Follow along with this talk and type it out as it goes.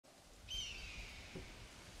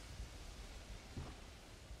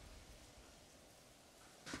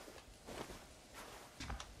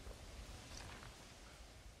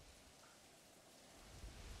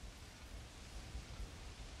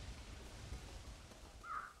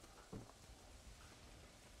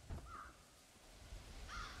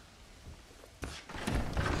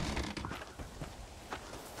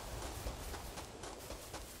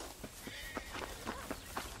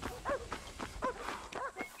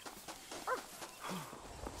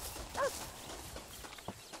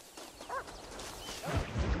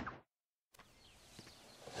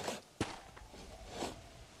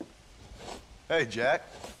Hey, Jack.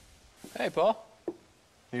 Hey, Paul.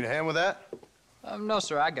 Need a hand with that? No,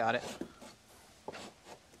 sir, I got it.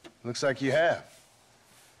 Looks like you have.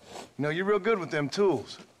 You know, you're real good with them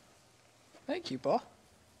tools. Thank you, Paul.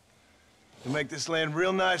 You'll make this land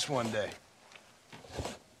real nice one day.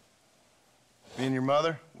 Me and your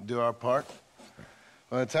mother will do our part.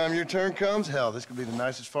 By the time your turn comes, hell, this could be the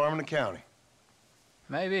nicest farm in the county.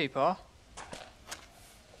 Maybe, Paul.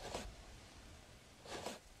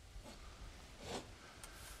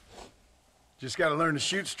 Just gotta learn to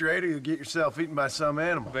shoot straight or you'll get yourself eaten by some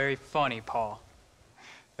animal. Very funny, Paul.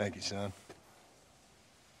 Thank you, son.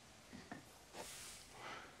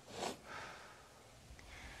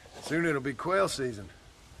 Soon it'll be quail season.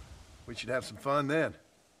 We should have some fun then.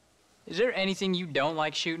 Is there anything you don't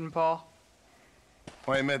like shooting, Paul?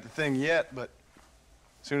 Well, I ain't met the thing yet, but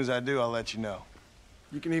as soon as I do, I'll let you know.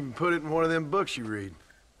 You can even put it in one of them books you read.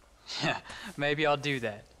 Yeah, maybe I'll do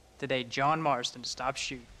that. Today, John Marston stopped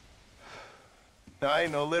shooting. Now, I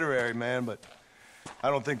ain't no literary man, but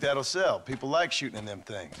I don't think that'll sell. People like shooting in them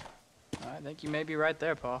things. I think you may be right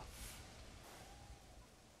there, Paul.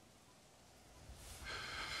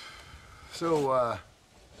 So,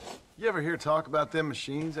 you ever hear talk about them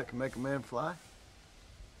machines that can make a man fly?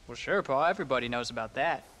 Well, sure, Paul. Everybody knows about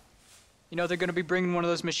that. You know they're going to be bringing one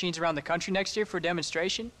of those machines around the country next year for a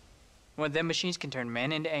demonstration? One of them machines can turn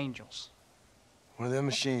men into angels. One of them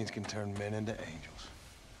machines can turn men into angels.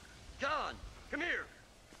 John, come here.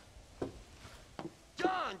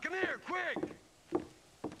 John, come here, quick.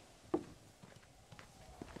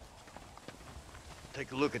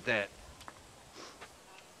 Take a look at that.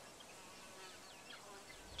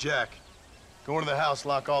 Jack, go into the house,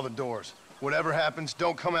 lock all the doors. Whatever happens,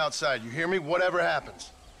 don't come outside. You hear me? Whatever happens.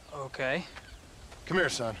 Okay. Come here,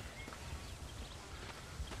 son.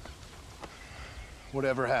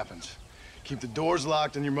 Whatever happens, keep the doors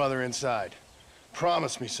locked and your mother inside.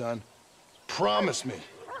 Promise me, son. Promise me.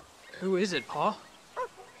 Who is it, Paul?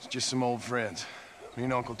 It's just some old friends. Me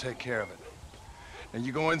and Uncle take care of it. Now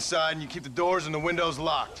you go inside and you keep the doors and the windows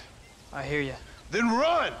locked. I hear you. Then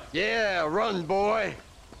run! Yeah, run, boy.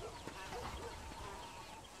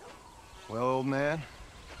 Well, old man,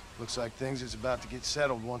 looks like things is about to get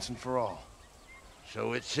settled once and for all.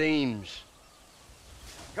 So it seems.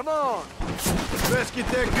 Come on. Best get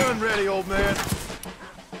that gun ready, old man.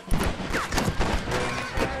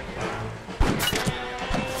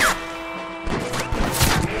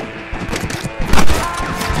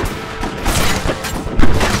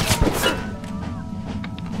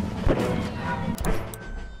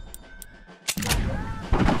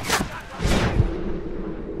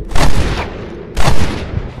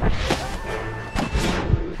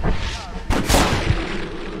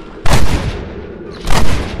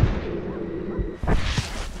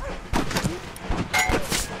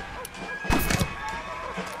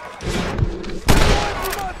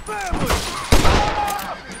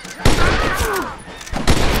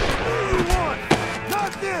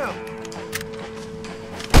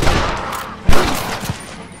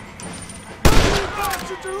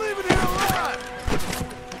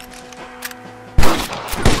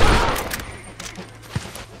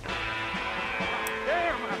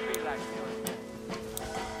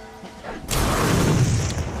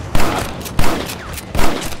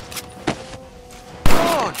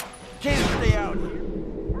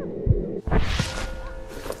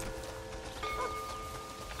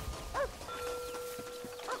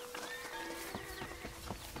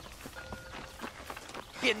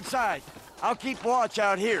 Get inside. I'll keep watch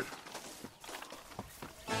out here.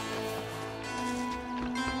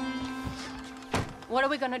 What are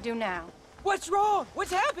we gonna do now? What's wrong?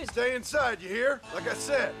 What's happened? Stay inside, you hear? Like I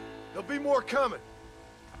said, there'll be more coming.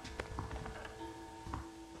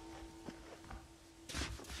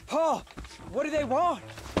 Paul, what do they want?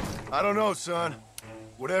 I don't know, son.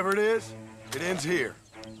 Whatever it is, it ends here.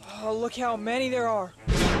 Oh, look how many there are.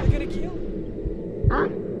 They're gonna kill me.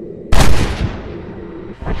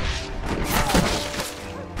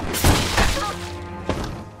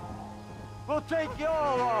 We'll take you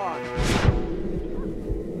all on.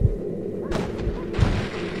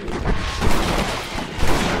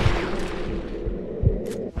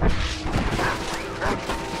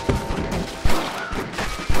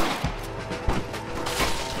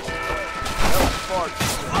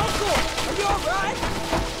 Uncle, are you all right?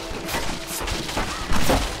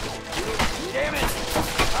 Damn it!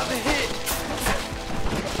 I'm hit.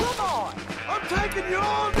 Come on. I'm taking you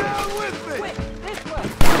all down with me! Quick, this way.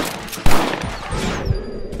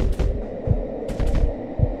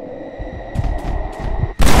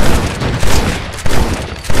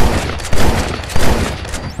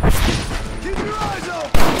 Keep your eyes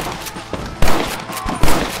open!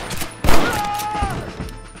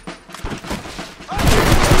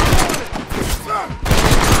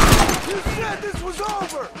 said this was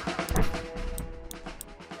over!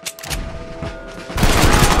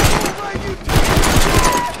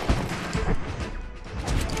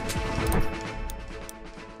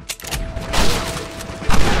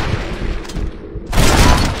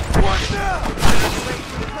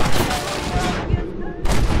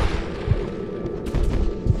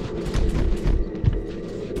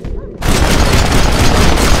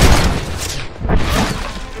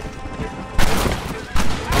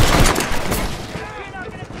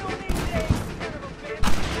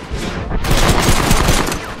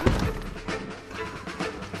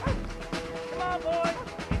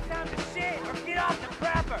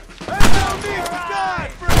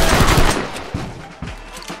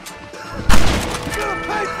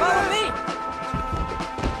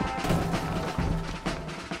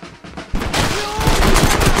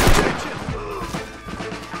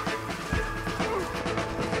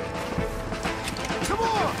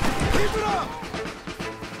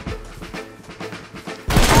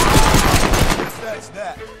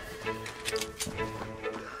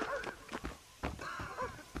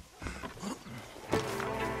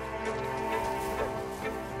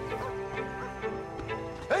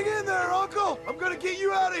 Hang in there, Uncle! I'm gonna get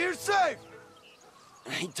you out of here safe!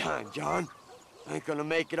 Ain't time, John. I ain't gonna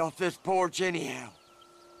make it off this porch anyhow.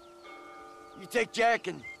 You take Jack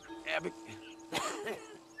and Abby.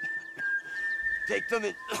 Take them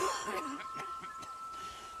and...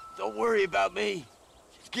 Don't worry about me.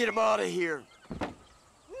 Just get them out of here.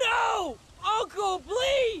 No! Uncle,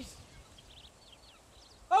 please!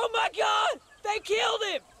 Oh my God! They killed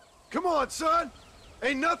him! Come on, son!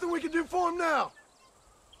 Ain't nothing we can do for him now!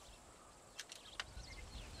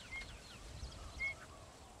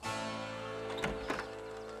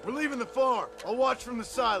 We're leaving the farm. I'll watch from the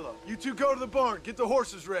silo. You two go to the barn, get the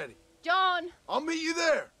horses ready. John! I'll meet you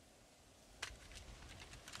there.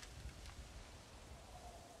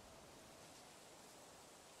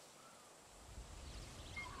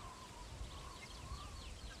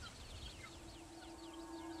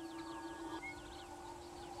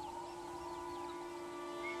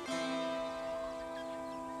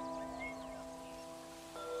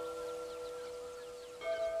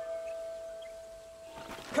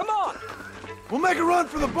 Come on! We'll make a run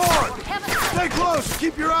for the barn. Stay close.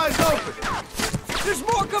 Keep your eyes open. There's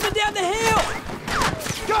more coming down the hill!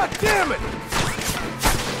 God damn it!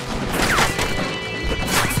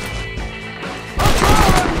 I'm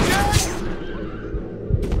following, Jack!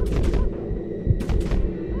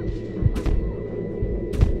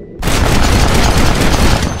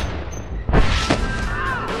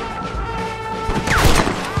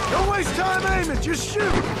 Don't waste time aiming. Just shoot.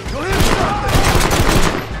 You'll hit something.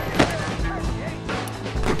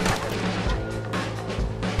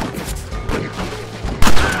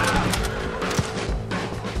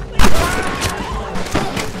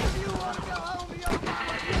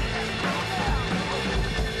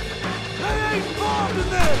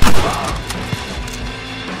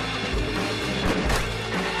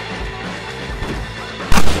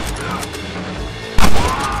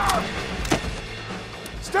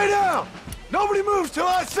 Stay down! Nobody moves till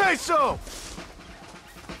I say so!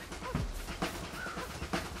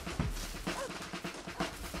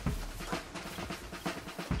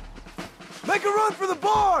 Make a run for the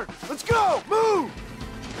barn! Let's go! Move!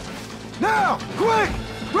 Now! Quick!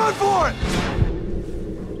 Run for it!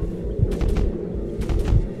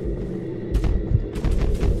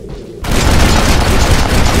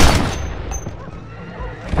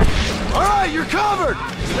 All right, you're covered!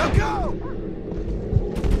 Now go!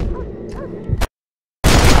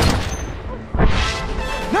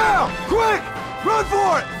 Now! Quick! Run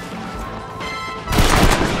for it!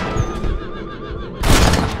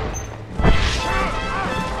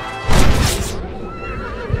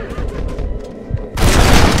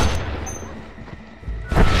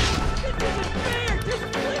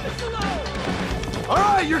 All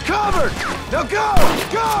right, you're covered! Now go!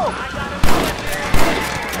 Go!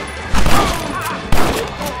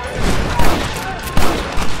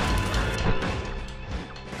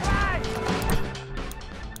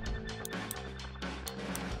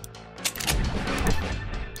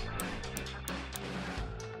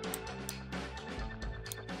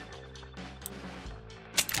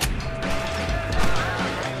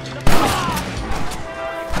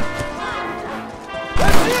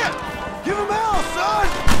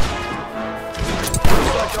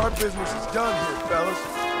 Our business is done here, fellas.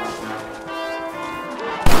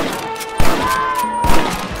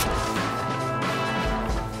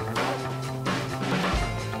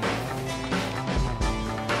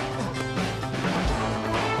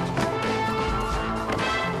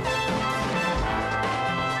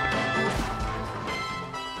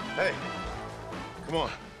 Come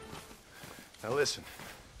on. Now listen.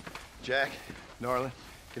 Jack, darling,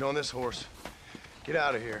 get on this horse. Get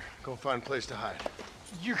out of here. Go find a place to hide.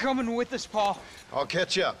 You're coming with us, Pa. I'll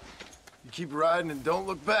catch up. You keep riding and don't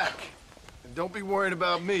look back. And don't be worried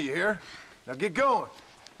about me, you hear? Now get going.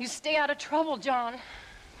 You stay out of trouble, John.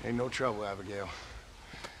 Ain't no trouble, Abigail.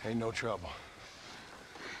 Ain't no trouble.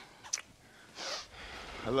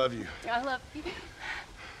 I love you. I love you.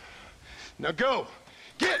 Now go!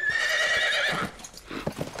 Get!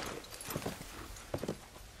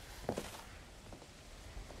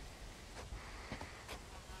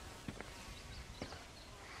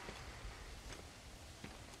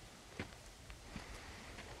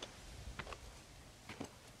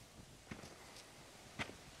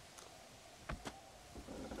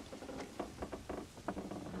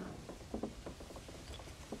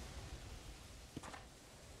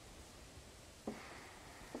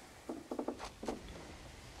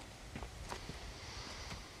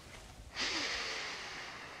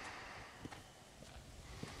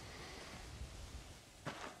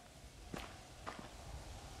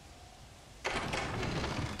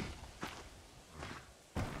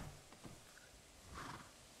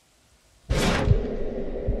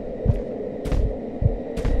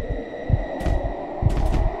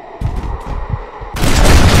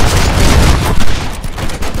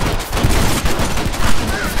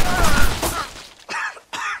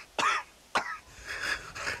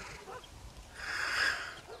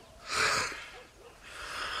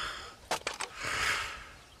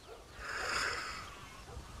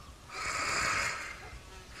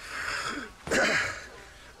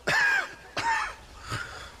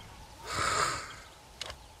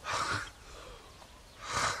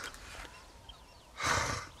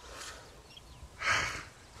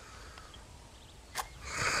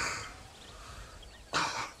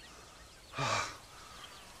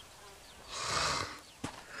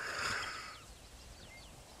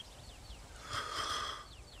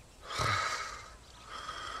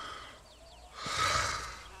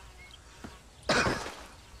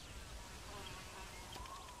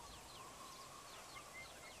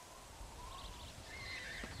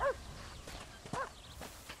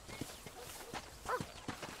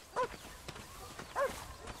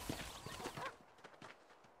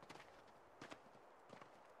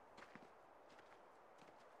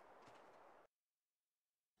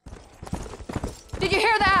 Did you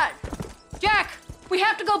hear that? Jack, we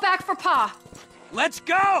have to go back for Pa. Let's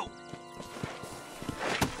go!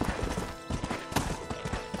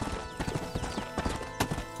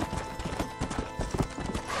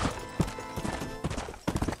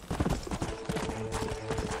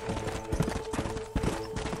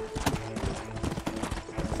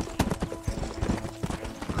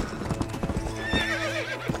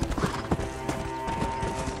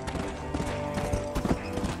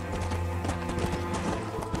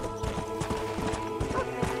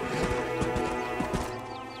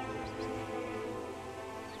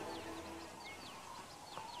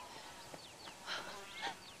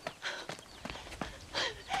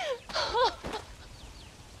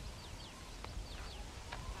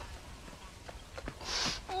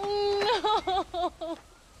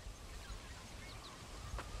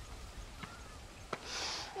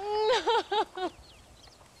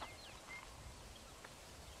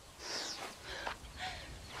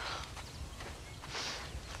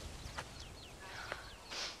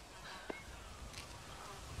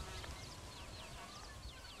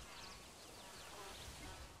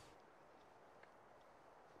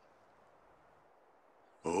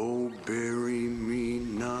 Oh, bury me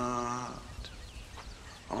not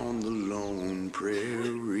on the lone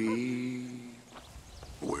prairie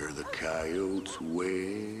where the coyotes wail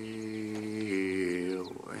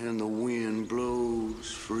and the wind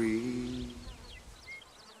blows free.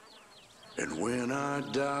 And when I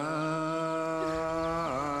die,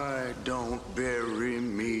 don't bury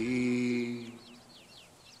me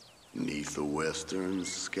 'neath the western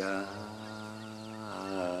sky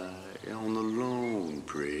on the lone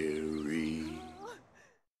prairie.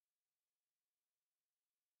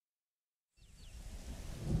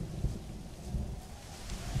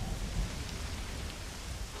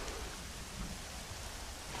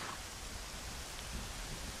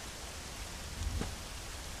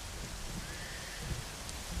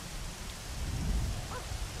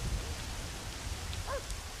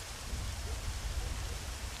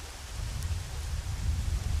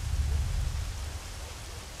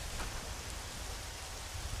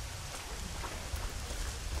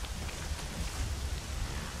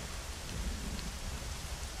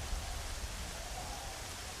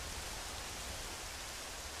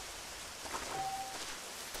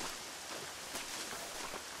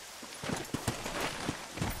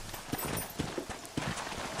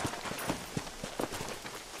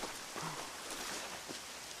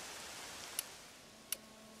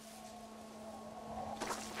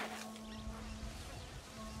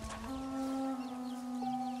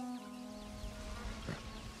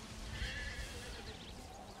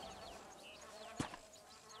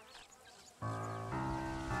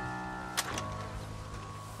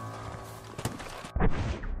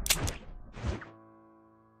 Come